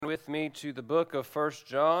with me to the book of 1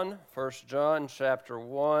 John, 1 John chapter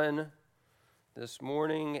 1 this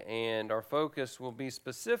morning, and our focus will be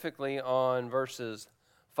specifically on verses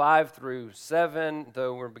 5 through 7,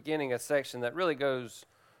 though we're beginning a section that really goes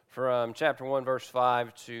from chapter 1, verse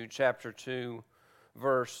 5 to chapter 2,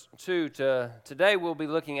 verse 2. Today we'll be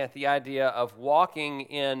looking at the idea of walking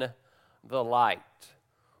in the light.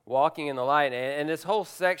 Walking in the light, and this whole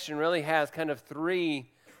section really has kind of three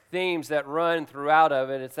themes that run throughout of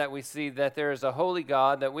it. It's that we see that there is a holy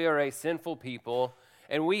God, that we are a sinful people,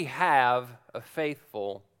 and we have a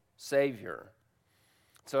faithful Savior.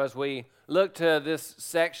 So as we look to this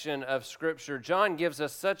section of Scripture, John gives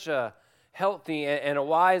us such a healthy and a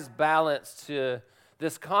wise balance to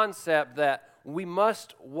this concept that we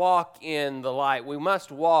must walk in the light. We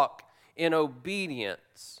must walk in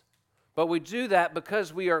obedience. But we do that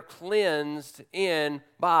because we are cleansed in,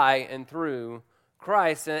 by, and through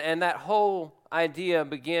Christ. And that whole idea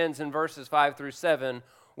begins in verses 5 through 7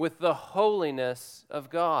 with the holiness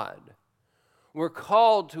of God. We're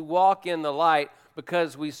called to walk in the light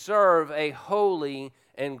because we serve a holy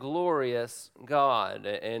and glorious God.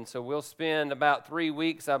 And so we'll spend about 3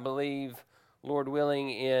 weeks, I believe, Lord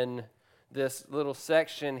willing, in this little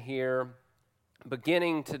section here,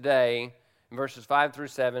 beginning today, in verses 5 through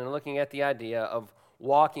 7, and looking at the idea of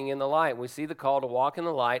walking in the light. We see the call to walk in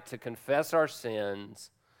the light, to confess our sins,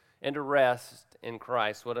 and to rest in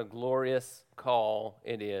Christ. What a glorious call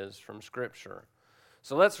it is from Scripture.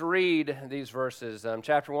 So let's read these verses,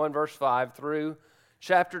 chapter 1, verse 5 through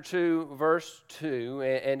chapter 2, verse 2.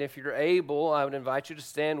 And if you're able, I would invite you to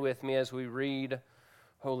stand with me as we read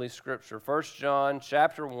Holy Scripture. 1 John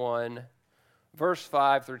chapter 1, verse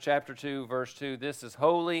 5 through chapter 2, verse 2. This is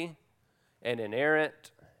holy and inerrant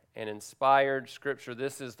and inspired Scripture.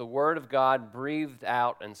 This is the Word of God breathed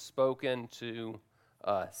out and spoken to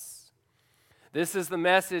us. This is the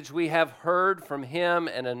message we have heard from Him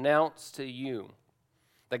and announced to you,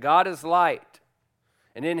 that God is light,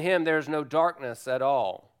 and in Him there is no darkness at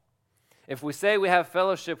all. If we say we have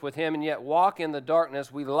fellowship with Him and yet walk in the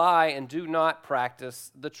darkness, we lie and do not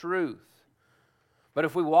practice the truth. But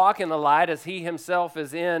if we walk in the light as He Himself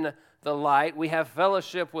is in the light, we have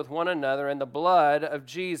fellowship with one another, and the blood of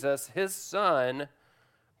Jesus, His Son,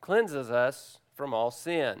 cleanses us from all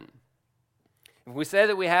sin. If we say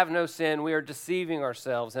that we have no sin, we are deceiving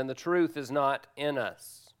ourselves, and the truth is not in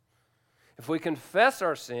us. If we confess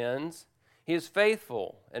our sins, He is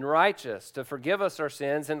faithful and righteous to forgive us our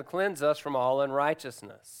sins and to cleanse us from all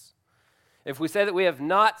unrighteousness. If we say that we have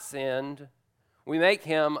not sinned, we make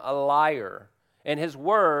Him a liar, and His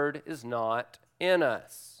word is not in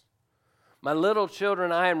us. My little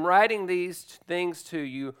children, I am writing these things to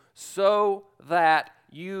you so that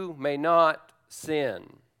you may not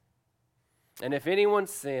sin. And if anyone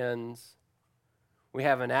sins, we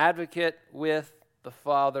have an advocate with the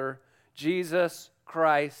Father, Jesus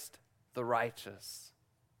Christ the righteous.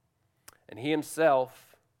 And He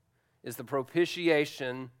Himself is the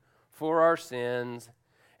propitiation for our sins,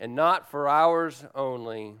 and not for ours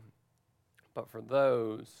only, but for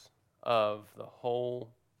those of the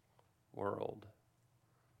whole world.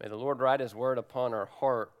 May the Lord write His word upon our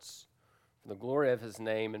hearts for the glory of His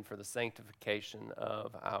name and for the sanctification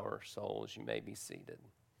of our souls. You may be seated.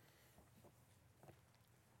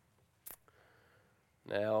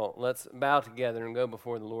 Now, let's bow together and go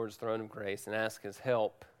before the Lord's throne of grace and ask His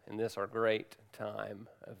help in this our great time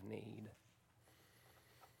of need.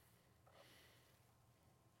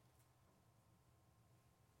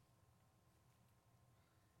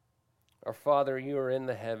 Our Father, You are in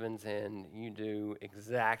the heavens, and You do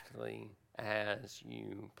exactly as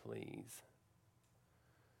You please.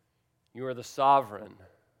 You are the sovereign,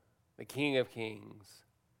 the King of kings,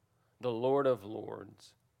 the Lord of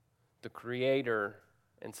lords, the creator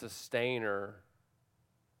and sustainer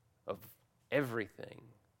of everything,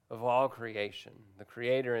 of all creation, the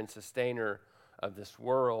creator and sustainer of this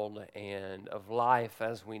world and of life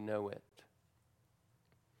as we know it.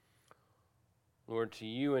 Lord, to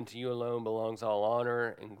You and to You alone belongs all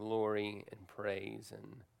honor and glory and praise.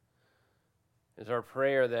 And it's our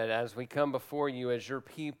prayer that as we come before You as Your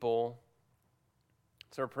people,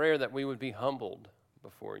 it's our prayer that we would be humbled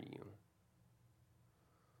before You.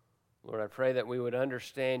 Lord, I pray that we would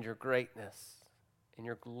understand Your greatness and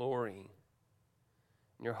Your glory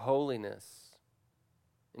and Your holiness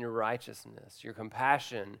and Your righteousness, Your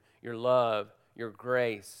compassion, Your love, Your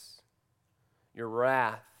grace, Your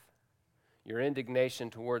wrath, Your indignation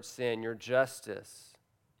towards sin, Your justice.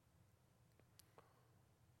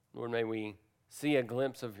 Lord, may we see a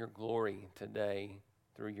glimpse of Your glory today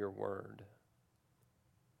through Your word.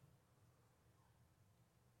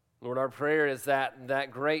 Lord, our prayer is that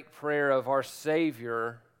that great prayer of our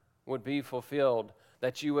Savior would be fulfilled,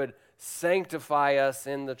 that you would sanctify us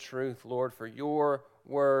in the truth, Lord, for your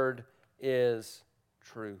word is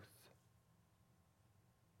truth.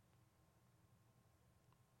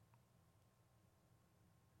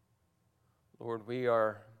 Lord, we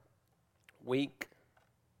are weak.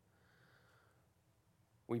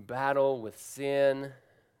 We battle with sin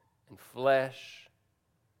and flesh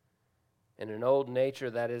and an old nature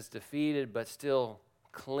that is defeated but still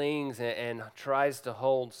clings and tries to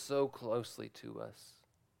hold so closely to us.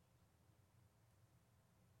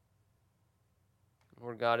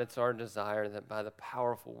 Lord God, it's our desire that by the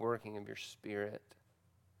powerful working of your Spirit,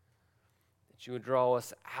 that you would draw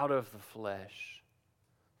us out of the flesh,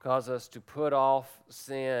 cause us to put off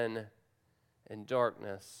sin and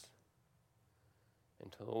darkness,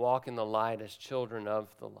 and to walk in the light as children of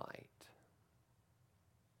the light.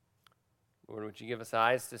 Lord, would you give us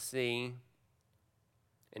eyes to see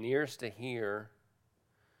and ears to hear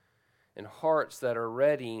and hearts that are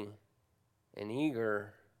ready and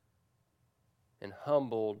eager and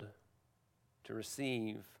humbled to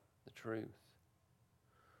receive the truth.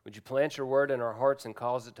 Would you plant your word in our hearts and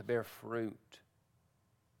cause it to bear fruit?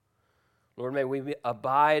 Lord, may we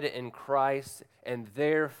abide in Christ and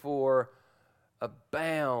therefore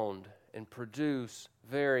abound and produce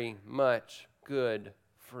very much good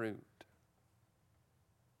fruit.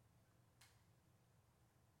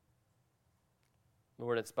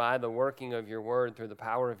 Lord, it's by the working of your word through the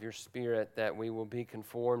power of your Spirit that we will be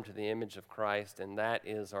conformed to the image of Christ, and that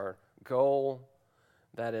is our goal,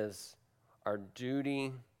 that is our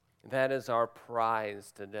duty, that is our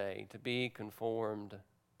prize today, to be conformed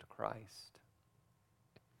to Christ.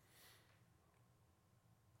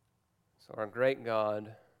 So our great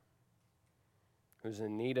God, who's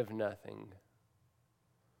in need of nothing,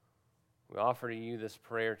 we offer to you this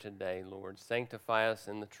prayer today, Lord. Sanctify us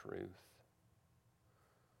in the truth.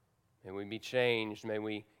 May we be changed. May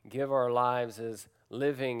we give our lives as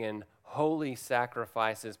living and holy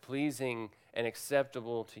sacrifices, pleasing and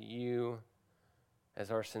acceptable to you as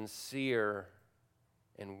our sincere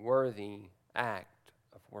and worthy act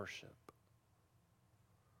of worship.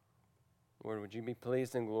 Lord, would you be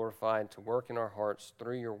pleased and glorified to work in our hearts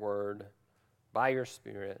through your word, by your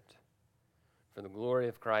Spirit, for the glory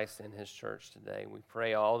of Christ and his church today. We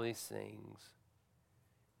pray all these things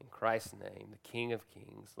in Christ's name, the King of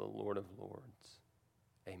Kings, the Lord of Lords.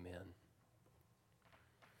 Amen.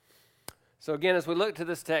 So again, as we look to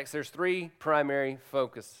this text, there's three primary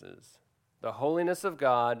focuses: the holiness of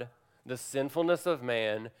God, the sinfulness of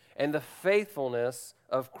man, and the faithfulness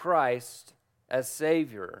of Christ as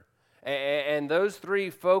Savior. And those three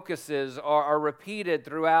focuses are repeated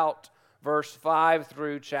throughout verse 5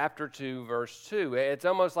 through chapter 2, verse 2. It's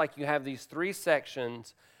almost like you have these three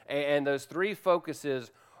sections, and those three focuses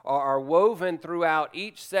are woven throughout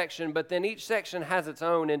each section, but then each section has its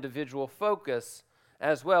own individual focus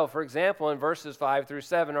as well. For example, in verses 5 through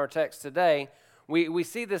 7, our text today, we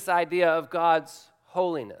see this idea of God's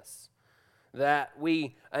holiness, that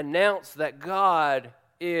we announce that God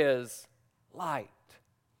is light.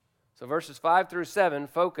 So verses 5 through 7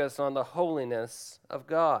 focus on the holiness of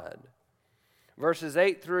God. Verses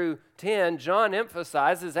 8 through 10, John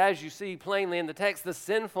emphasizes, as you see plainly in the text, the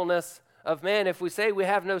sinfulness of man. If we say we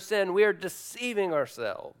have no sin, we are deceiving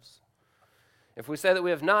ourselves. If we say that we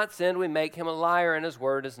have not sinned, we make him a liar, and his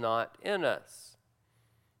word is not in us.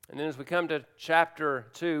 And then as we come to chapter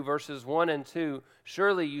 2, verses 1 and 2,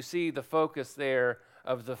 surely you see the focus there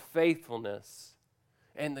of the faithfulness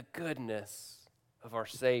and the goodness of our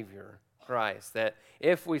Savior, Christ. That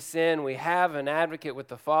if we sin, we have an advocate with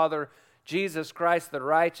the Father, Jesus Christ the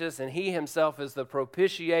righteous, and he himself is the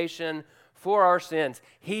propitiation for our sins.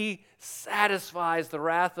 He satisfies the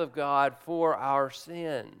wrath of God for our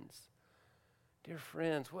sins. Dear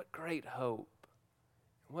friends, what great hope,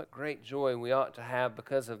 what great joy we ought to have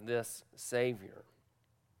because of this Savior.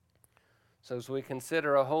 So as we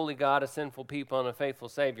consider a holy God, a sinful people, and a faithful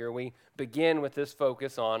Savior, we begin with this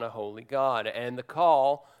focus on a holy God and the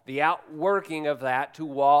call, the outworking of that to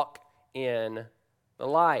walk in the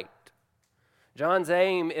light. John's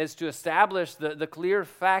aim is to establish the clear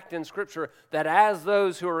fact in Scripture that as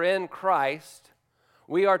those who are in Christ,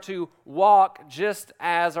 we are to walk just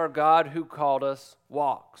as our God who called us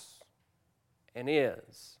walks and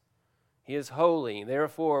is. He is holy,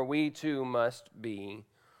 therefore we too must be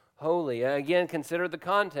holy. Again, consider the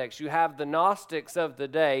context. You have the Gnostics of the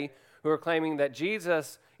day who are claiming that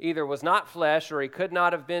Jesus either was not flesh or he could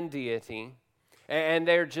not have been deity, and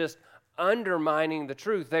they're just undermining the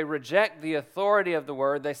truth. They reject the authority of the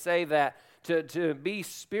word. They say that to be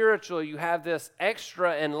spiritual, you have this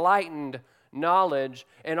extra enlightened knowledge,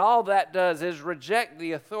 and all that does is reject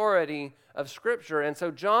the authority of Scripture. And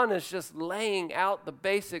so John is just laying out the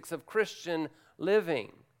basics of Christian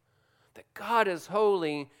living. That God is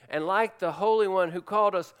holy, and like the Holy One who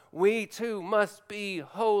called us, we too must be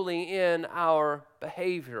holy in our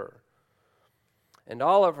behavior and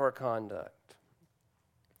all of our conduct.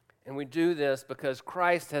 And we do this because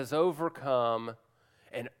Christ has overcome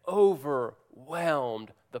and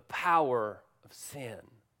overwhelmed the power of sin.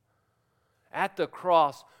 At the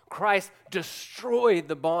cross, Christ destroyed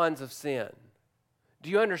the bonds of sin. Do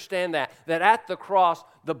you understand that? That at the cross,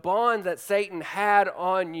 the bond that Satan had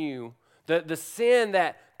on you, the sin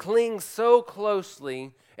that clings so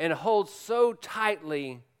closely and holds so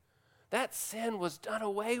tightly, that sin was done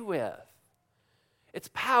away with. Its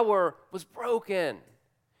power was broken.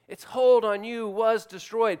 Its hold on you was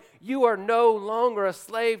destroyed. You are no longer a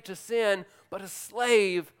slave to sin, but a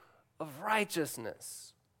slave of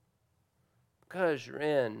righteousness because you're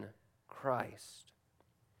in Christ.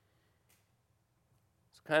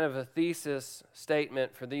 It's kind of a thesis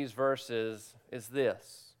statement for these verses is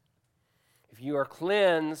this. If you are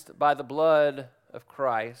cleansed by the blood of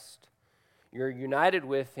Christ, you're united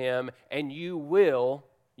with Him, and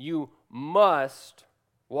you must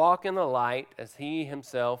walk in the light as He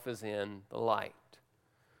Himself is in the light.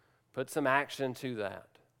 Put some action to that.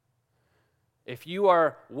 If you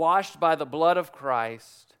are washed by the blood of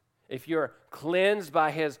Christ, if you're cleansed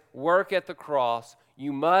by His work at the cross,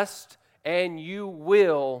 you must and you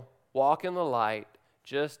will walk in the light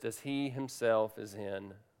just as He Himself is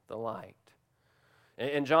in the light.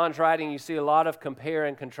 In John's writing, you see a lot of compare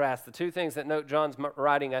and contrast. The two things that note John's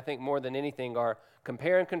writing, I think, more than anything are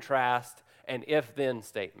compare and contrast and if-then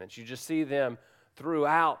statements. You just see them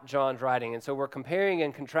throughout John's writing. And so we're comparing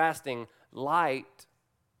and contrasting light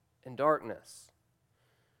and darkness.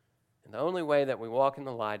 And the only way that we walk in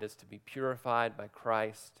the light is to be purified by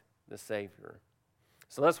Christ the Savior.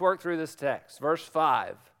 So let's work through this text. Verse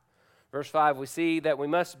 5. Verse 5, we see that we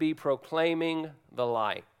must be proclaiming the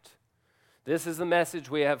light. This is the message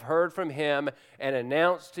we have heard from Him and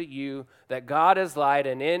announced to you, that God is light,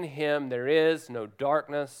 and in Him there is no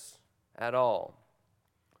darkness at all.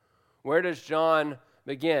 Where does John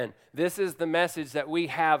begin? This is the message that we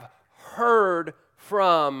have heard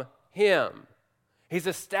from Him. He's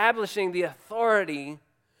establishing the authority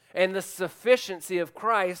and the sufficiency of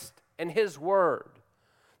Christ and His Word.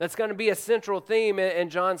 That's going to be a central theme in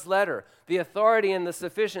John's letter. The authority and the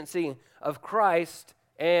sufficiency of Christ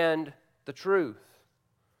and the truth.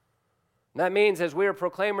 And that means as we are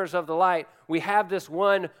proclaimers of the light, we have this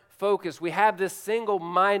one focus. We have this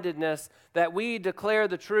single-mindedness that we declare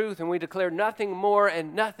the truth and we declare nothing more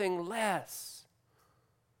and nothing less.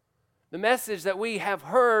 The message that we have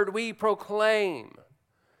heard, we proclaim.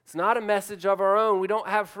 It's not a message of our own. We don't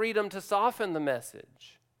have freedom to soften the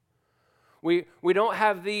message. We don't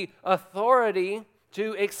have the authority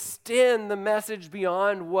to extend the message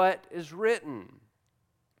beyond what is written.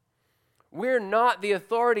 We're not the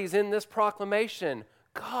authorities in this proclamation.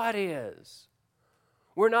 God is.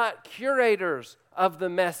 We're not curators of the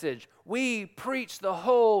message. We preach the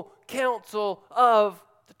whole counsel of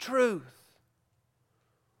the truth.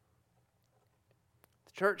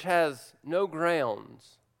 The church has no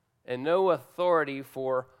grounds and no authority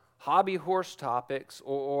for hobby horse topics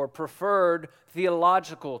or preferred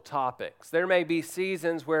theological topics. There may be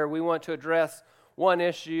seasons where we want to address one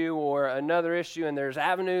issue or another issue, and there's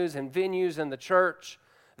avenues and venues in the church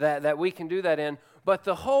that we can do that in. But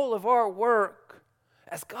the whole of our work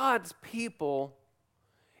as God's people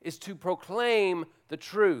is to proclaim the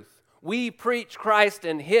truth. We preach Christ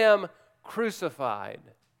and Him crucified,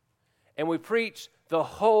 and we preach the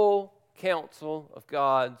whole counsel of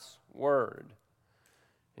God's Word.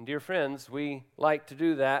 And dear friends, we like to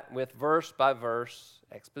do that with verse-by-verse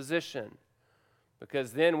exposition,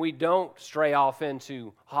 because then we don't stray off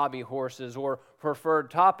into hobby horses or preferred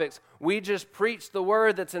topics. We just preach the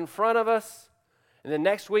word that's in front of us, and then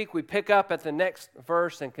next week we pick up at the next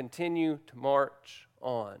verse and continue to march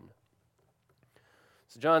on.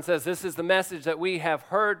 So John says this is the message that we have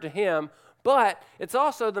heard to Him, but it's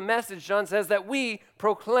also the message, John says, that we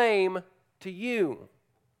proclaim to you.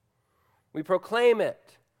 We proclaim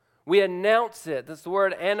it. We announce it. That's the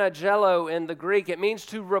word anagelo in the Greek. It means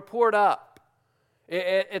to report up.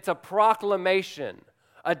 It's a proclamation,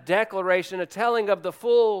 a declaration, a telling of the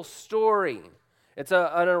full story. It's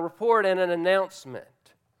a report and an announcement.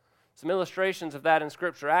 Some illustrations of that in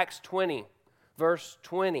Scripture. Acts 20, verse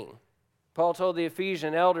 20. Paul told the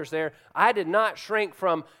Ephesian elders there, I did not shrink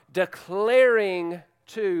from declaring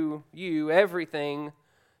to you everything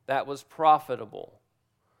that was profitable.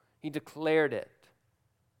 He declared it.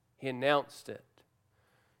 He announced it.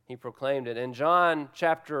 He proclaimed it. In John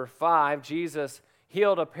chapter 5, Jesus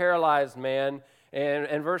healed a paralyzed man,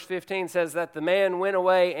 and verse 15 says that the man went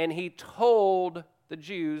away and he told the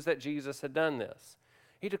Jews that Jesus had done this.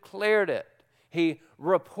 He declared it. He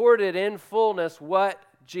reported in fullness what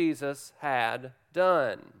Jesus had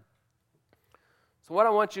done. So what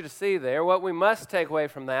I want you to see there, what we must take away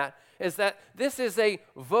from that, is that this is a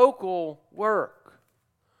vocal work.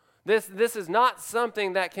 This is not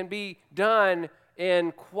something that can be done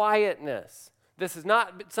in quietness. This is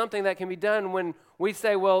not something that can be done when we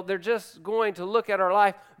say, well, they're just going to look at our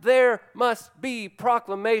life. There must be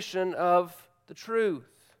proclamation of the truth.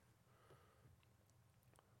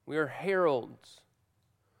 We are heralds.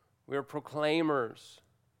 We are proclaimers.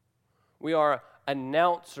 We are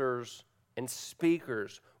announcers and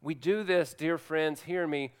speakers. We do this, dear friends, hear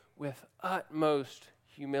me, with utmost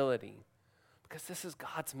humility, because this is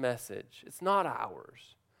God's message. It's not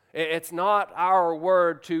ours. It's not our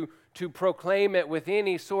word to proclaim it with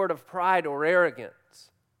any sort of pride or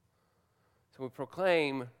arrogance. So we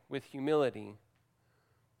proclaim with humility,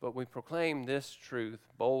 but we proclaim this truth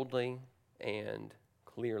boldly and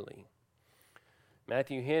clearly.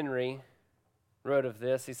 Matthew Henry wrote of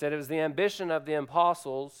this. He said, it was the ambition of the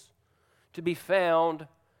apostles to be found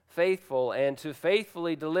faithful and to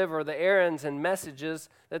faithfully deliver the errands and messages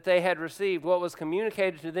that they had received. What was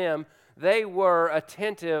communicated to them, they were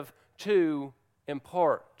attentive to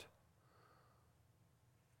impart.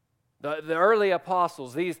 The early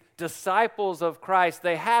apostles, these disciples of Christ,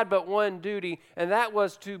 they had but one duty, and that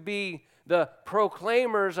was to be the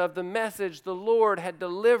proclaimers of the message the Lord had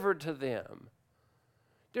delivered to them.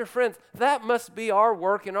 Dear friends, that must be our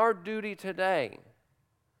work and our duty today,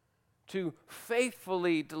 to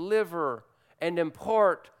faithfully deliver and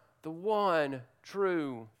impart the one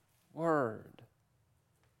true word.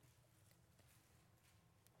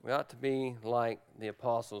 We ought to be like the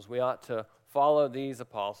apostles. We ought to follow these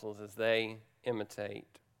apostles as they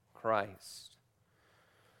imitate Christ.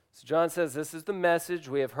 So John says, this is the message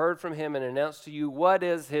we have heard from him and announced to you. What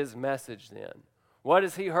is his message then? What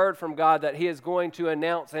has he heard from God that he is going to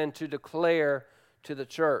announce and to declare to the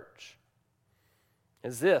church?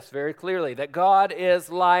 Is this very clearly, that God is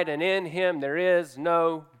light and in him there is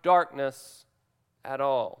no darkness at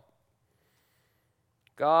all.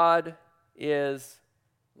 God is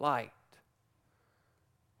light.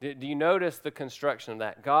 Do you notice the construction of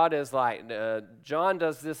that? God is light. John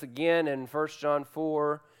does this again in 1 John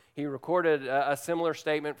 4. He recorded a similar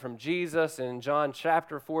statement from Jesus in John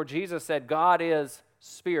chapter 4. Jesus said, God is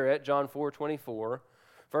spirit, John 4:24.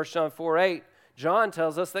 1 John 4:8, John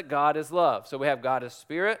tells us that God is love. So we have God is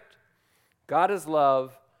spirit, God is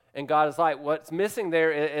love, and God is light. What's missing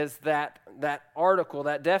there is that article,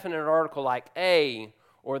 that definite article like a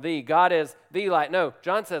or the. God is the light. No,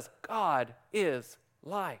 John says God is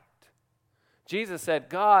light. Jesus said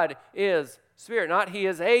God is spirit. Not he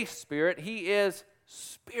is a spirit, he is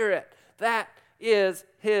spirit. That is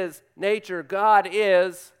his nature. God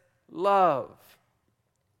is love.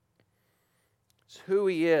 It's who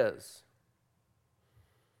he is.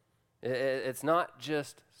 It's not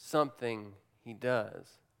just something he does.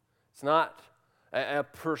 It's not a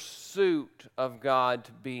pursuit of God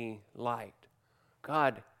to be light.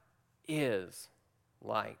 God is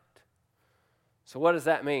light. So what does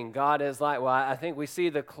that mean? God is light. Well, I think we see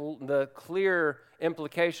the clear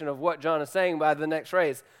implication of what John is saying by the next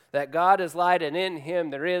phrase, that God is light and in him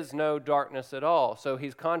there is no darkness at all. So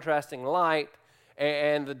he's contrasting light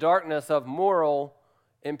and the darkness of moral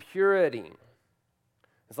impurity.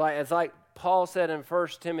 It's like Paul said in 1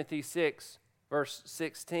 Timothy 6, verse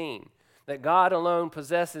 16, that God alone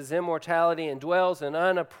possesses immortality and dwells in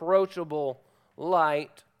unapproachable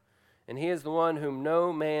light, and he is the one whom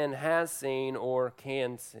no man has seen or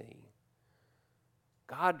can see.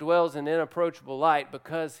 God dwells in inapproachable light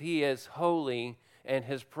because he is holy and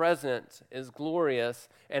his presence is glorious.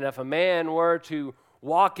 And if a man were to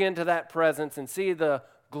walk into that presence and see the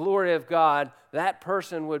glory of God, that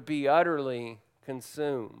person would be utterly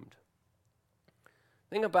consumed.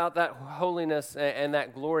 Think about that holiness and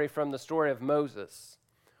that glory from the story of Moses.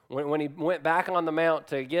 When he went back on the mount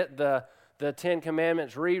to get the Ten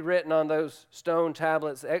Commandments rewritten on those stone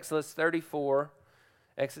tablets, Exodus 34,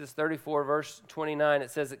 verse 29,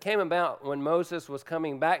 it says, it came about when Moses was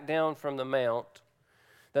coming back down from the mount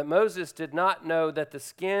that Moses did not know that the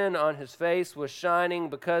skin on his face was shining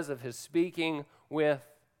because of his speaking with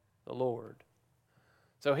the Lord.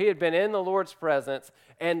 So he had been in the Lord's presence,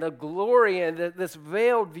 and the glory and this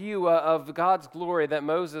veiled view of God's glory that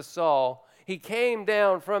Moses saw, He came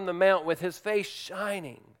down from the mount with his face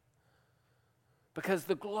shining because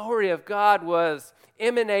the glory of God was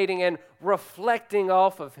emanating and reflecting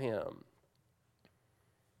off of him.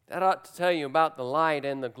 That ought to tell you about the light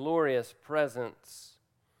and the glorious presence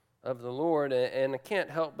of the Lord. And I can't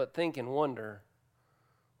help but think and wonder,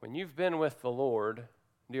 when you've been with the Lord,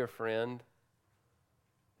 dear friend,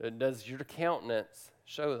 does your countenance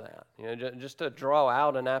show that? Just to draw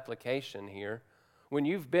out an application here. When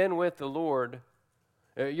you've been with the Lord,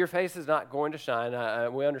 your face is not going to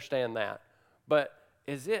shine. We understand that. But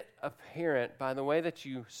is it apparent by the way that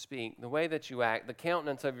you speak, the way that you act, the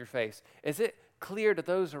countenance of your face? Is it clear to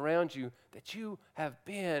those around you that you have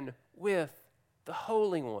been with the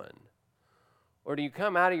Holy One? Or do you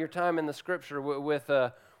come out of your time in the Scripture with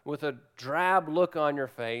a drab look on your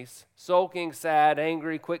face, sulking, sad,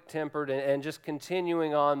 angry, quick-tempered, and just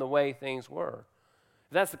continuing on the way things were?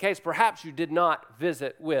 If that's the case, perhaps you did not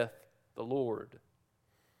visit with the Lord.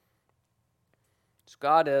 So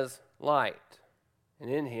God is light, and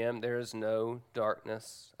in him there is no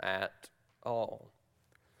darkness at all.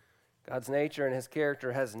 God's nature and his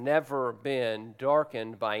character has never been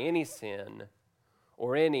darkened by any sin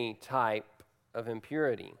or any type of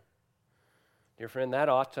impurity. Dear friend, that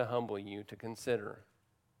ought to humble you to consider.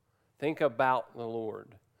 Think about the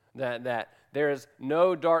Lord, that there is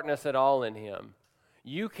no darkness at all in him.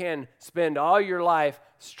 You can spend all your life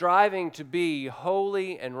striving to be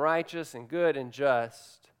holy and righteous and good and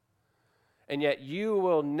just, and yet you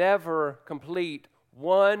will never complete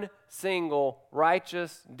one single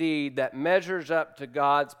righteous deed that measures up to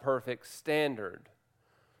God's perfect standard,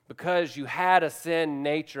 because you had a sin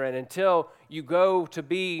nature, and until you go to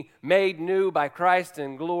be made new by Christ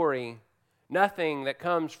in glory, nothing that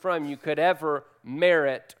comes from you could ever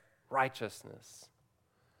merit righteousness.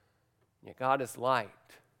 Yet God is light,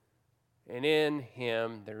 and in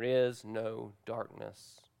him there is no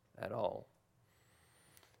darkness at all.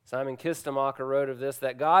 Simon Kistemacher wrote of this,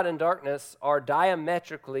 that God and darkness are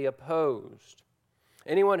diametrically opposed.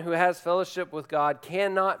 Anyone who has fellowship with God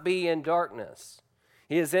cannot be in darkness.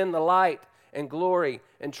 He is in the light and glory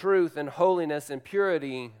and truth and holiness and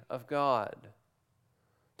purity of God.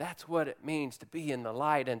 That's what it means to be in the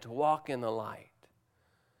light and to walk in the light.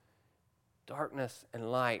 Darkness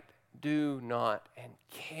and light do not and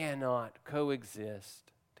cannot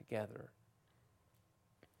coexist together.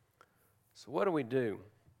 So what do we do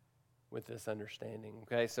with this understanding?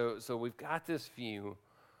 Okay, so we've got this view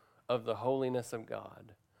of the holiness of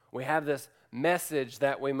God. We have this message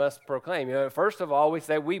that we must proclaim. First of all, we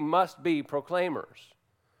say we must be proclaimers.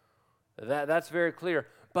 That's very clear.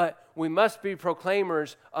 But we must be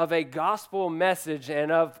proclaimers of a gospel message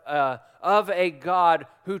and of a God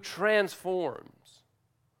who transforms.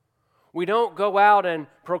 We don't go out and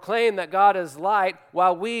proclaim that God is light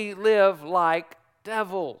while we live like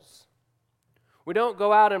devils. We don't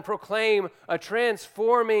go out and proclaim a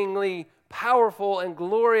transformingly powerful and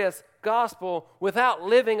glorious gospel without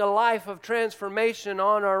living a life of transformation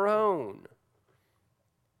on our own.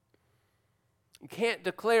 You can't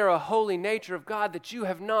declare a holy nature of God that you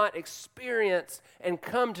have not experienced and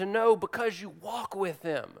come to know because you walk with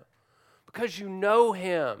him, because you know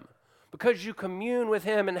him, because you commune with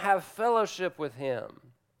him and have fellowship with him.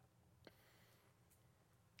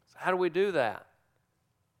 So how do we do that?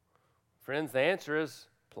 Friends, the answer is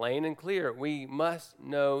plain and clear. We must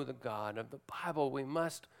know the God of the Bible. We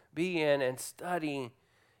must be in and study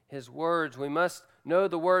his words. We must know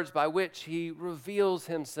the words by which he reveals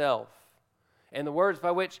himself and the words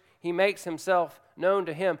by which he makes himself known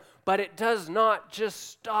to him. But it does not just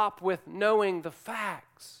stop with knowing the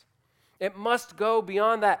facts. It must go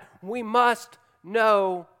beyond that. We must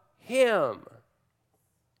know him.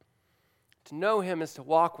 To know him is to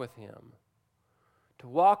walk with him. To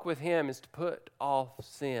walk with him is to put off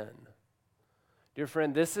sin. Dear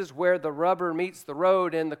friend, this is where the rubber meets the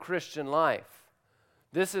road in the Christian life.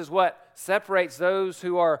 This is what separates those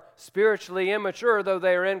who are spiritually immature, though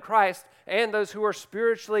they are in Christ, and those who are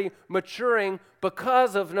spiritually maturing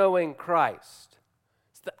because of knowing Christ.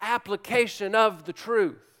 It's the application of the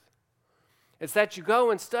truth. It's that you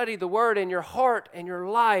go and study the Word and your heart and your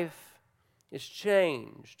life is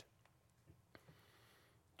changed.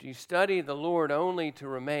 Do you study the Lord only to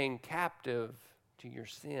remain captive to your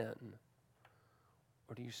sin?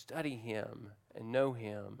 Or do you study him and know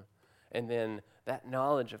him, and then that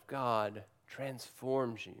knowledge of God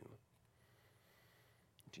transforms you?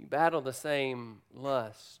 Do you battle the same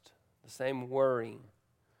lust, the same worry,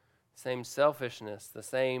 the same selfishness, the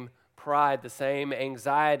same pride, the same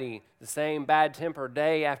anxiety, the same bad temper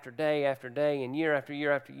day after day after day and year after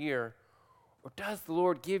year after year? Or does the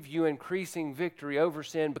Lord give you increasing victory over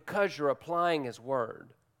sin because you're applying His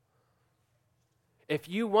Word? If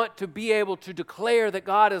you want to be able to declare that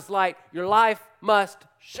God is light, your life must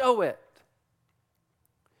show it.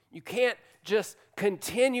 You can't just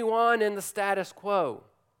continue on in the status quo.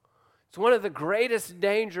 It's one of the greatest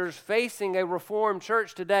dangers facing a Reformed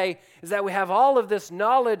church today is that we have all of this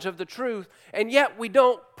knowledge of the truth, and yet we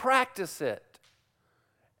don't practice it.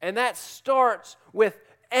 And that starts with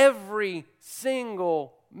every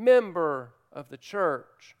single member of the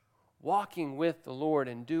church walking with the Lord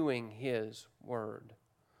and doing His Word.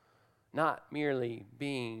 Not merely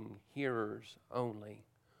being hearers only,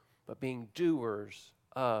 but being doers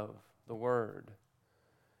of the Word.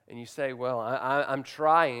 And you say, well, I'm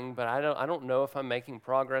trying, but I don't know if I'm making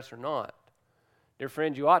progress or not. Dear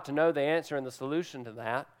friend, you ought to know the answer and the solution to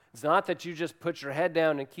that. It's not that you just put your head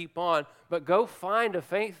down and keep on, but go find a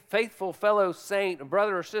faithful fellow saint, a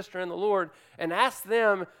brother or sister in the Lord, and ask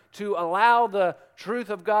them to allow the truth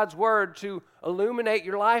of God's Word to illuminate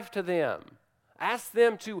your life to them. Ask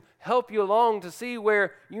them to help you along to see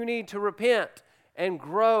where you need to repent and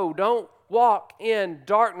grow. Don't walk in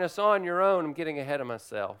darkness on your own. I'm getting ahead of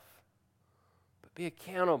myself. But be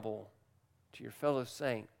accountable to your fellow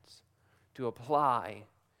saints to apply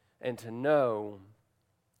and to know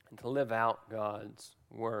and to live out God's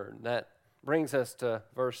Word. That brings us to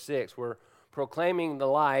verse 6. We're proclaiming the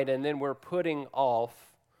light, and then we're putting off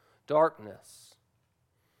darkness.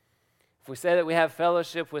 If we say that we have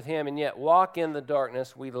fellowship with Him and yet walk in the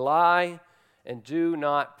darkness, we lie and do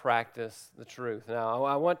not practice the truth. Now,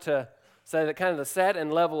 I want to say that kind of the set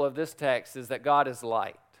and level of this text is that God is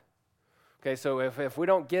light. Okay, so if we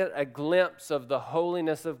don't get a glimpse of the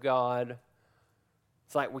holiness of God,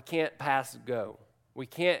 it's like we can't pass go. We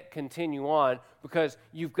can't continue on because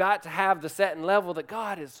you've got to have the set and level that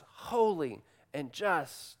God is holy and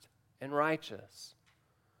just and righteous.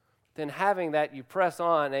 Then having that, you press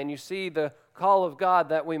on and you see the call of God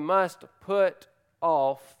that we must put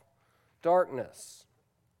off darkness.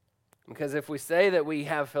 Because if we say that we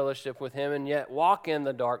have fellowship with Him and yet walk in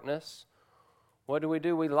the darkness, what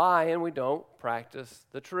do? We lie and we don't practice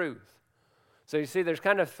the truth. So you see there's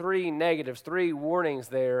kind of three negatives, three warnings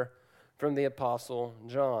there from the Apostle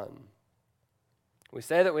John. We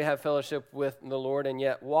say that we have fellowship with the Lord and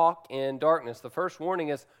yet walk in darkness. The first warning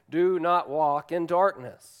is, do not walk in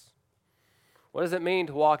darkness. What does it mean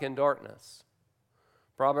to walk in darkness?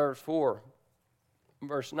 Proverbs 4,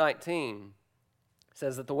 verse 19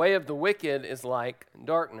 says that the way of the wicked is like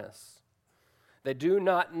darkness. They do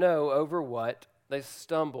not know over what they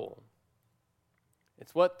stumble.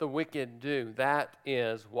 It's what the wicked do. That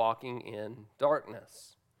is walking in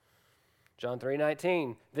darkness. John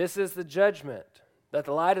 3:19, this is the judgment, that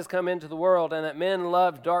the light has come into the world and that men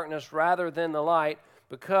love darkness rather than the light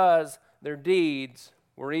because their deeds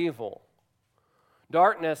were evil.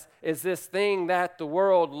 Darkness is this thing that the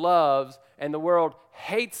world loves, and the world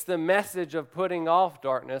hates the message of putting off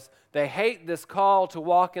darkness. They hate this call to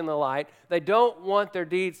walk in the light. They don't want their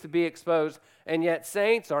deeds to be exposed, and yet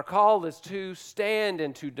saints, our call is to stand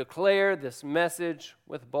and to declare this message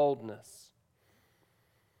with boldness.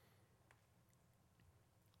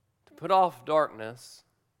 To put off darkness,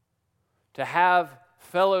 to have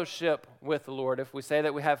fellowship with the Lord, if we say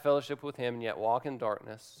that we have fellowship with Him and yet walk in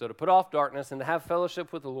darkness. So to put off darkness and to have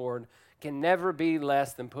fellowship with the Lord can never be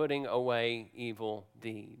less than putting away evil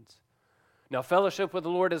deeds. Now, fellowship with the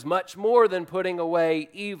Lord is much more than putting away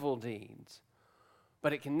evil deeds,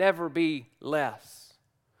 but it can never be less.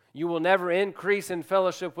 You will never increase in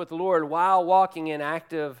fellowship with the Lord while walking in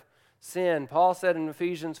active sin. Paul said in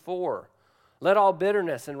Ephesians 4, let all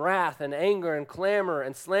bitterness and wrath and anger and clamor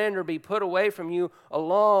and slander be put away from you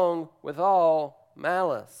along with all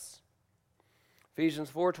malice.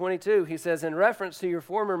 Ephesians 4:22, he says, in reference to your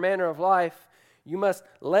former manner of life, you must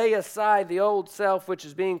lay aside the old self which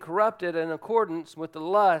is being corrupted in accordance with the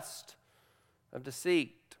lust of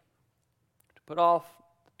deceit. To put off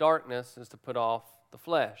darkness is to put off the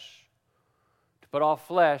flesh. To put off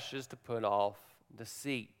flesh is to put off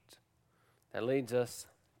deceit. That leads us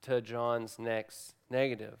to John's next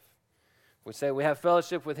negative. We say we have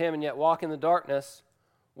fellowship with Him and yet walk in the darkness,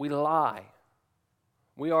 we lie.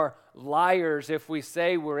 We are liars if we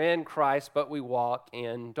say we're in Christ, but we walk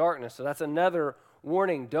in darkness. So that's another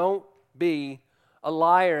warning. Don't be a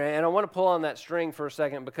liar. And I want to pull on that string for a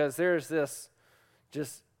second because there's this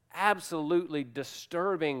just absolutely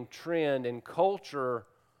disturbing trend in culture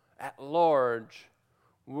at large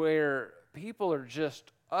where people are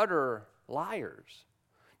just utter liars.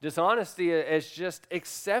 Dishonesty is just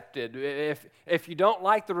accepted. If you don't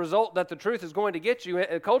like the result that the truth is going to get you,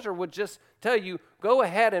 a culture would just tell you, go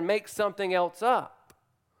ahead and make something else up.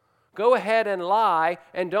 Go ahead and lie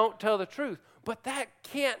and don't tell the truth. But that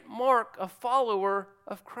can't mark a follower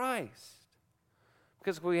of Christ.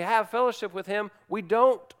 Because if we have fellowship with him, we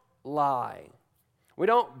don't lie. We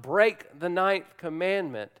don't break the 9th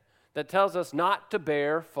commandment that tells us not to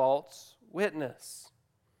bear false witness.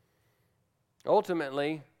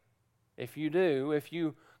 Ultimately, if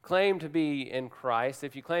you claim to be in Christ,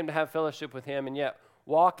 if you claim to have fellowship with him and yet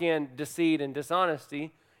walk in deceit and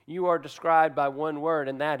dishonesty, you are described by one word,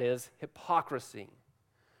 and that is hypocrisy.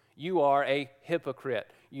 You are a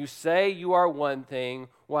hypocrite. You say you are one thing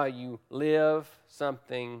while you live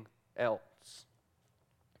something else.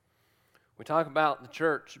 We talk about the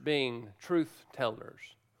church being truth tellers.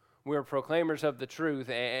 We're proclaimers of the truth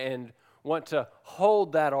and want to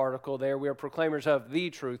hold that article there. We are proclaimers of the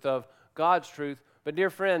truth, of God's truth. But dear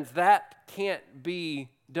friends, that can't be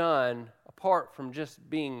done apart from just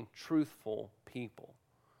being truthful people.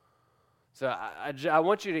 So I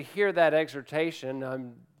want you to hear that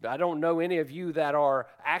exhortation. I don't know any of you that are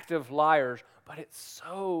active liars, but it's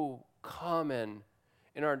so common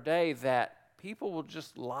in our day that people will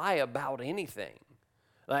just lie about anything.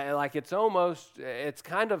 Like it's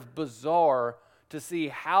kind of bizarre to see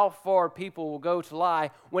how far people will go to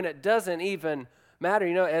lie when it doesn't even matter.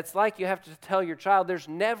 It's like you have to tell your child there's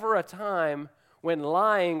never a time when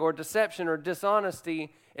lying or deception or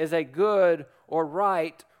dishonesty is a good or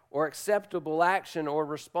right or acceptable action or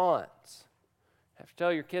response. You have to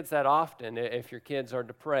tell your kids that often if your kids are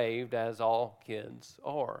depraved, as all kids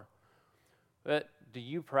are. But do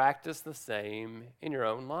you practice the same in your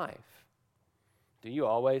own life? Do you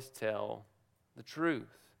always tell the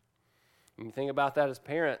truth? When you think about that as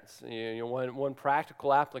parents, one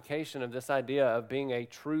practical application of this idea of being a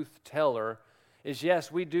truth teller is,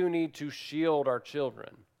 yes, we do need to shield our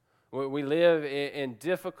children. We live in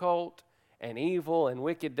difficult and evil and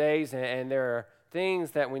wicked days, and there are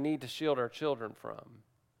things that we need to shield our children from.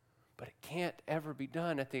 But it can't ever be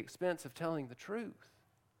done at the expense of telling the truth.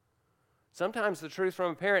 Sometimes the truth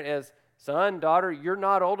from a parent is, son, daughter, you're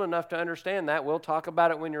not old enough to understand that. We'll talk about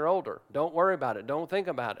it when you're older. Don't worry about it. Don't think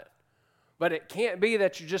about it. But it can't be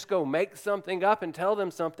that you just go make something up and tell them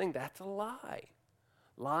something. That's a lie.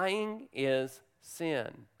 Lying is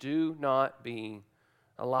sin. Do not be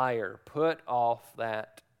a liar. Put off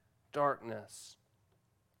that darkness.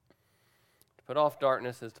 To put off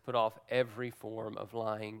darkness is to put off every form of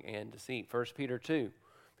lying and deceit. 1 Peter 2.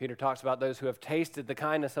 Peter talks about those who have tasted the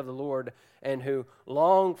kindness of the Lord and who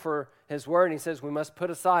long for his word. And he says we must put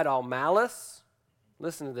aside all malice.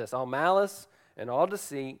 Listen to this. All malice and all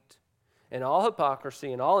deceit and all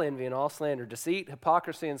hypocrisy and all envy and all slander. Deceit,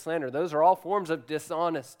 hypocrisy, and slander. Those are all forms of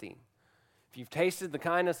dishonesty. If you've tasted the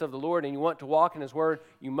kindness of the Lord and you want to walk in his word,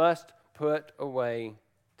 you must put away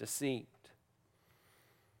deceit.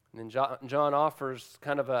 And then John offers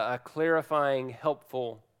kind of a clarifying,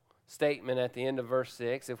 helpful statement at the end of verse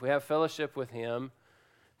 6. If we have fellowship with him,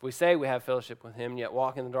 if we say we have fellowship with him, yet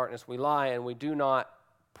walk in the darkness, we lie and we do not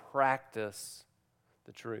practice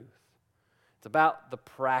the truth. It's about the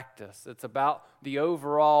practice. It's about the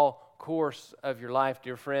overall course of your life,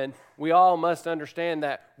 dear friend. We all must understand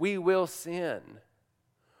that we will sin.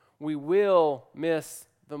 We will miss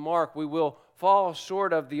the mark. We will fall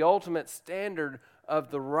short of the ultimate standard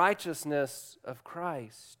of the righteousness of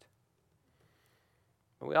Christ.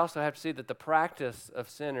 But we also have to see that the practice of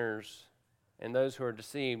sinners and those who are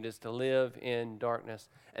deceived is to live in darkness.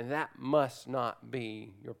 And that must not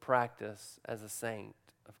be your practice as a saint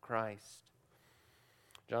of Christ.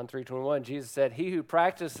 John 3:21, Jesus said, "He who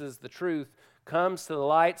practices the truth comes to the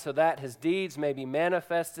light so that his deeds may be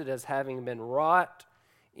manifested as having been wrought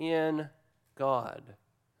in God."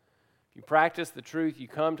 If you practice the truth, you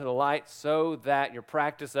come to the light so that your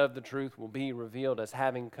practice of the truth will be revealed as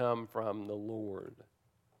having come from the Lord.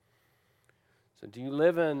 So do you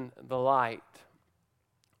live in the light,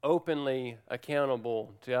 openly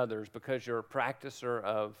accountable to others because you're a practicer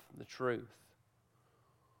of the truth?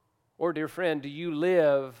 Or, dear friend, do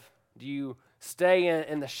you stay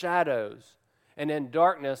in the shadows and in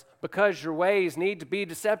darkness because your ways need to be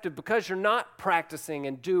deceptive, because you're not practicing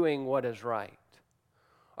and doing what is right?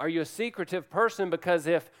 Are you a secretive person because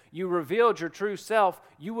if you revealed your true self,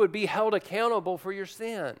 you would be held accountable for your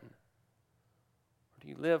sin? Or do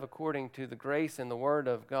you live according to the grace and the word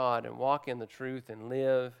of God and walk in the truth and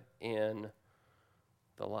live in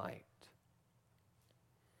the light?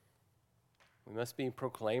 We must be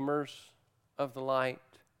proclaimers of the light.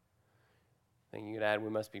 I think you could add we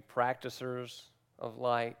must be practicers of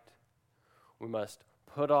light. We must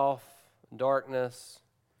put off darkness.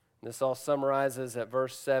 This all summarizes at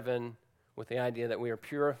verse 7 with the idea that we are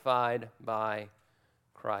purified by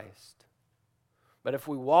Christ. But if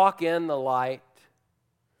we walk in the light,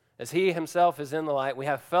 as he himself is in the light, we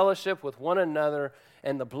have fellowship with one another,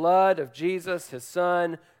 and the blood of Jesus, his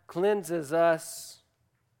Son, cleanses us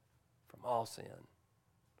from all sin.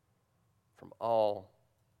 From all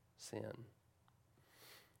sin.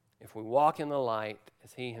 If we walk in the light,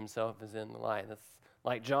 as he himself is in the light. That's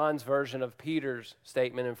like John's version of Peter's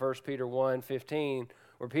statement in 1 Peter 1:15,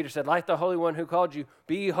 where Peter said, like the Holy One who called you,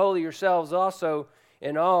 be holy yourselves also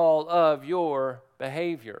in all of your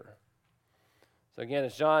behavior. So again,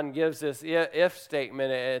 as John gives this if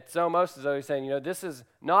statement, it's almost as though he's saying, this is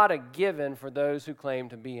not a given for those who claim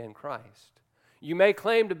to be in Christ. You may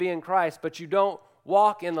claim to be in Christ, but you don't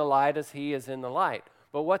walk in the light as he is in the light.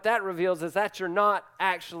 But what that reveals is that you're not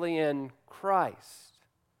actually in Christ.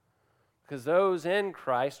 Because those in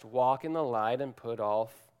Christ walk in the light and put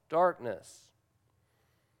off darkness.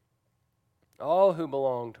 All who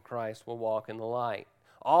belong to Christ will walk in the light.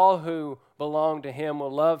 All who belong to him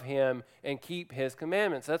will love him and keep his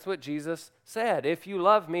commandments. That's what Jesus said. If you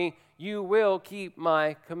love me, you will keep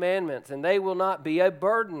my commandments, and they will not be a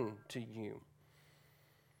burden to you.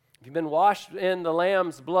 If you've been washed in the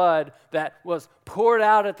Lamb's blood that was poured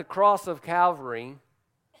out at the cross of Calvary,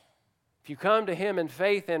 if you come to him in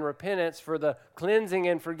faith and repentance for the cleansing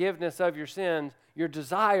and forgiveness of your sins, your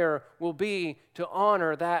desire will be to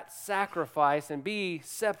honor that sacrifice and be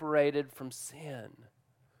separated from sin.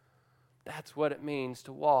 That's what it means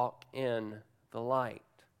to walk in the light.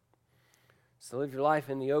 So live your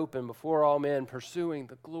life in the open before all men, pursuing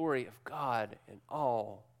the glory of God in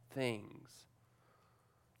all things.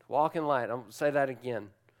 To walk in light, I'll say that again.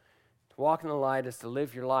 To walk in the light is to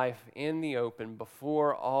live your life in the open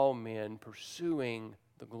before all men, pursuing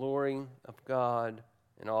the glory of God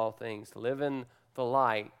in all things. To live in the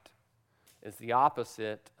light is the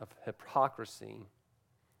opposite of hypocrisy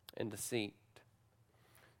and deceit.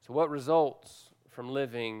 So what results from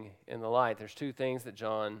living in the light? There's two things that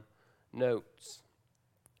John notes.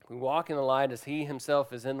 We walk in the light as he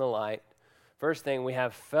himself is in the light. First thing, we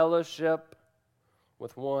have fellowship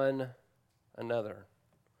with one another.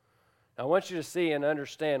 Now, I want you to see and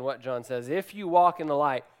understand what John says. If you walk in the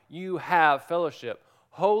light, you have fellowship.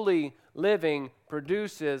 Holy living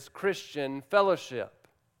produces Christian fellowship.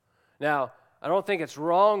 Now, I don't think it's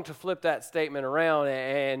wrong to flip that statement around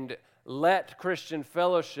and let Christian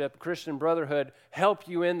fellowship, Christian brotherhood, help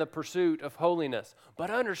you in the pursuit of holiness. But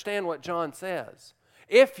understand what John says.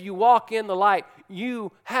 If you walk in the light,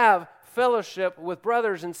 you have fellowship with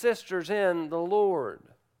brothers and sisters in the Lord.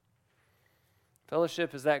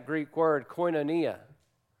 Fellowship is that Greek word, koinonia.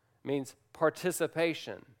 It means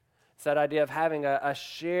participation. It's that idea of having a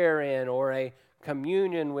share in or a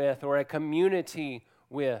communion with or a community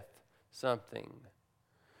with something.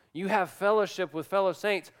 You have fellowship with fellow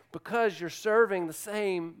saints because you're serving the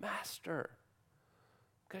same master,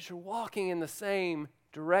 because you're walking in the same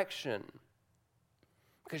direction,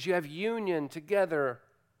 because you have union together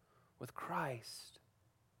with Christ.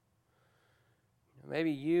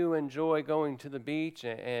 Maybe you enjoy going to the beach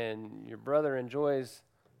and your brother enjoys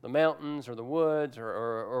the mountains or the woods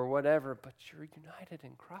or whatever, but you're united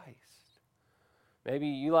in Christ. Maybe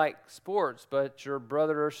you like sports, but your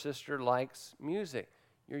brother or sister likes music.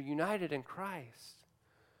 You're united in Christ.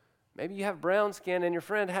 Maybe you have brown skin and your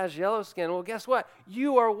friend has yellow skin. Well, guess what?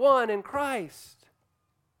 You are one in Christ.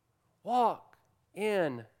 Walk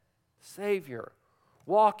in Savior.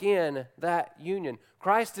 Walk in that union.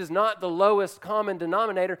 Christ is not the lowest common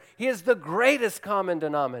denominator. He is the greatest common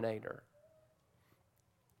denominator.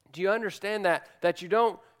 Do you understand that? That you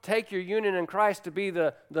don't take your union in Christ to be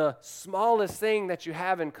the smallest thing that you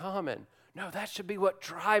have in common. No, that should be what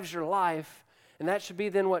drives your life, and that should be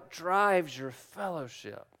then what drives your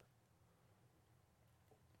fellowship.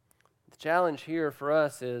 The challenge here for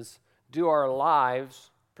us is, do our lives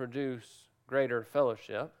produce greater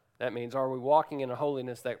fellowship? That means, are we walking in a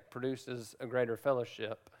holiness that produces a greater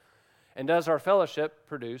fellowship? And does our fellowship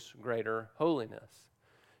produce greater holiness?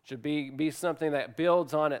 It should be something that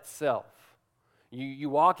builds on itself. You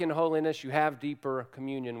walk in holiness, you have deeper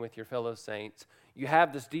communion with your fellow saints. You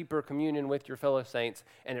have this deeper communion with your fellow saints,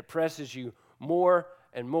 and it presses you more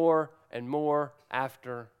and more and more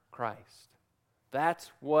after Christ.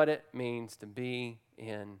 That's what it means to be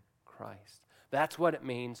in Christ. That's what it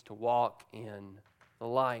means to walk in the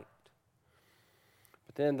light.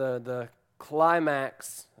 But then the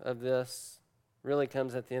climax of this really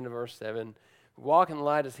comes at the end of verse 7. We walk in the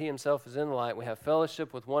light as he himself is in the light. We have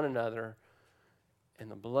fellowship with one another, and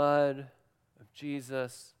the blood of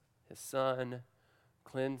Jesus, his Son,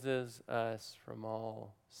 cleanses us from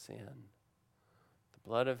all sin. The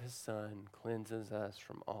blood of his Son cleanses us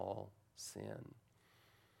from all sin.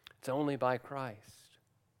 It's only by Christ.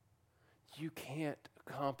 You can't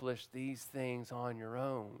accomplish these things on your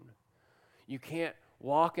own. You can't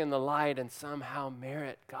walk in the light and somehow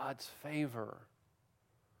merit God's favor.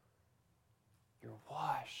 You're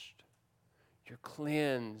washed. You're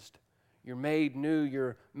cleansed. You're made new.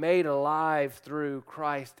 You're made alive through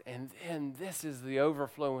Christ. And then this is the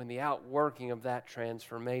overflow and the outworking of that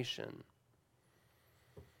transformation.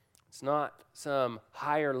 It's not some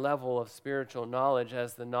higher level of spiritual knowledge,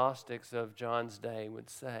 as the Gnostics of John's day would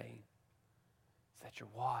say. It's that you're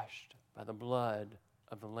washed by the blood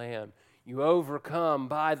of the Lamb. You overcome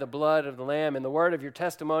by the blood of the Lamb and the word of your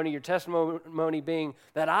testimony being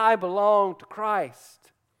that I belong to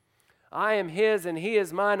Christ. I am his and he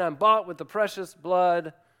is mine. I'm bought with the precious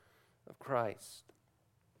blood of Christ.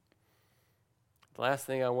 The last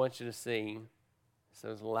thing I want you to see is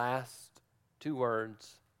those last two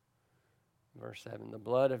words. Verse 7, the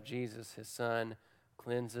blood of Jesus, his Son,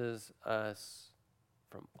 cleanses us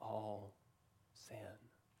from all sin.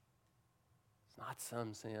 It's not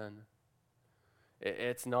some sin.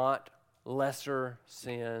 It's not lesser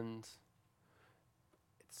sins.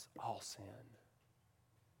 It's all sin.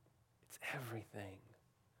 It's everything.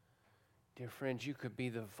 Dear friends, you could be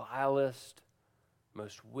the vilest,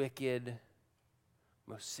 most wicked,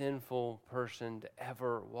 most sinful person to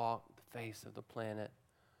ever walk the face of the planet.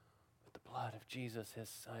 But the blood of Jesus, his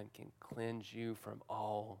Son, can cleanse you from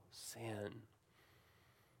all sin.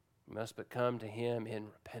 You must but come to him in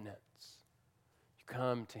repentance. You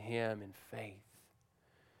come to him in faith.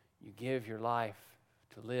 You give your life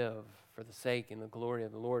to live for the sake and the glory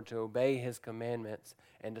of the Lord, to obey his commandments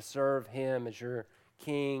and to serve him as your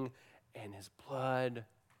king, and his blood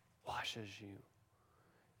washes you.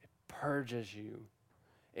 It purges you.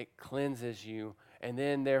 It cleanses you. And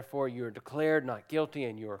then, therefore, you are declared not guilty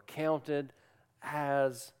and you are counted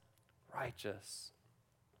as righteous.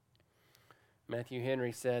 Matthew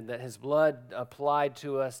Henry said that his blood applied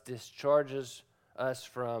to us discharges us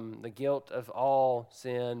from the guilt of all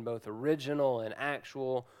sin, both original and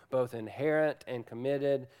actual, both inherent and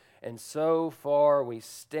committed, and so far we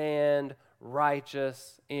stand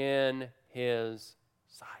righteous in his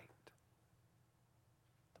sight.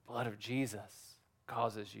 The blood of Jesus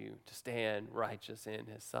causes you to stand righteous in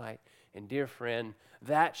his sight. And dear friend,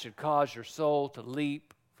 that should cause your soul to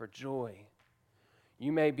leap for joy.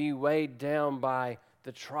 You may be weighed down by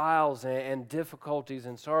the trials and difficulties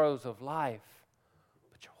and sorrows of life,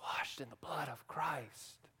 you're washed in the blood of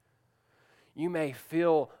Christ. You may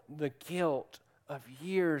feel the guilt of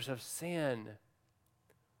years of sin,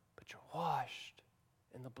 but you're washed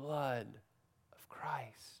in the blood of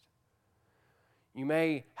Christ. You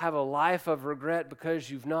may have a life of regret because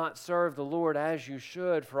you've not served the Lord as you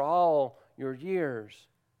should for all your years,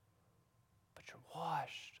 but you're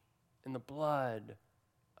washed in the blood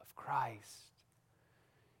of Christ.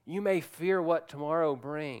 You may fear what tomorrow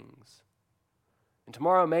brings. And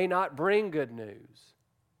tomorrow may not bring good news,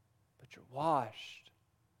 but you're washed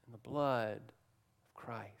in the blood of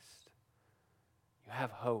Christ. You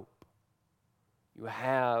have hope. You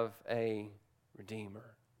have a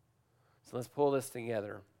Redeemer. So let's pull this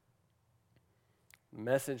together. The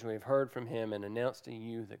message we've heard from him and announced to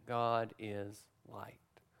you that God is light.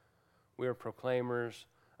 We are proclaimers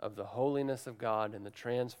of the holiness of God and the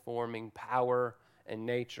transforming power and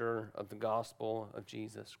nature of the gospel of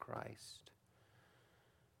Jesus Christ.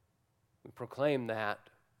 We proclaim that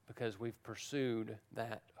because we've pursued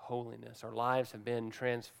that holiness. Our lives have been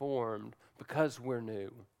transformed because we're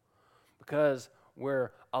new, because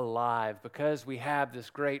we're alive, because we have this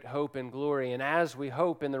great hope and glory. And as we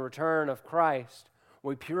hope in the return of Christ,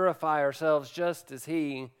 we purify ourselves just as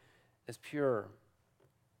he is pure.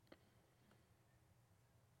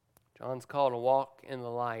 John's call to walk in the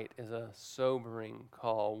light is a sobering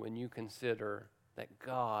call when you consider that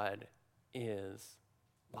God is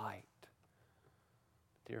light.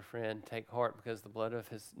 Dear friend, take heart because the blood of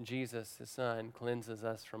Jesus, his Son, cleanses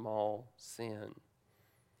us from all sin.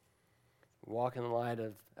 Walk in the light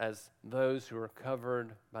as those who are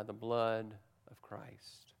covered by the blood of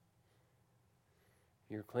Christ.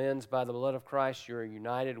 You're cleansed by the blood of Christ. You are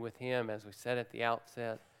united with him, as we said at the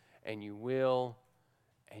outset, and you will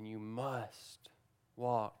and you must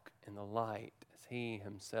walk in the light as he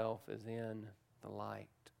himself is in the light.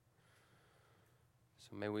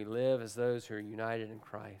 So may we live as those who are united in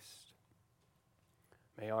Christ.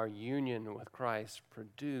 May our union with Christ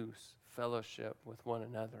produce fellowship with one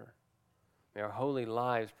another. May our holy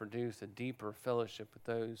lives produce a deeper fellowship with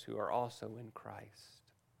those who are also in Christ.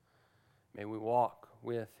 May we walk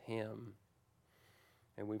with him.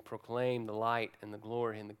 And we proclaim the light and the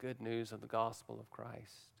glory and the good news of the gospel of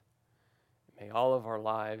Christ. May all of our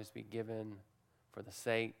lives be given for the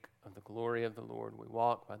sake of the glory of the Lord. We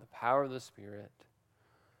walk by the power of the Spirit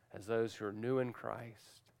as those who are new in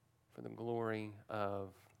Christ for the glory of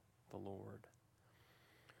the Lord.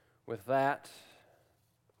 With that,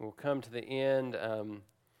 we'll come to the end.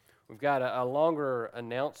 We've got a longer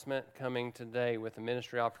announcement coming today with the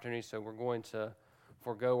ministry opportunity, so we're going to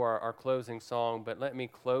forego our closing song. But let me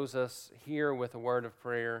close us here with a word of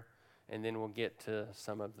prayer, and then we'll get to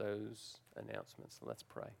some of those announcements. Let's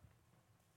pray.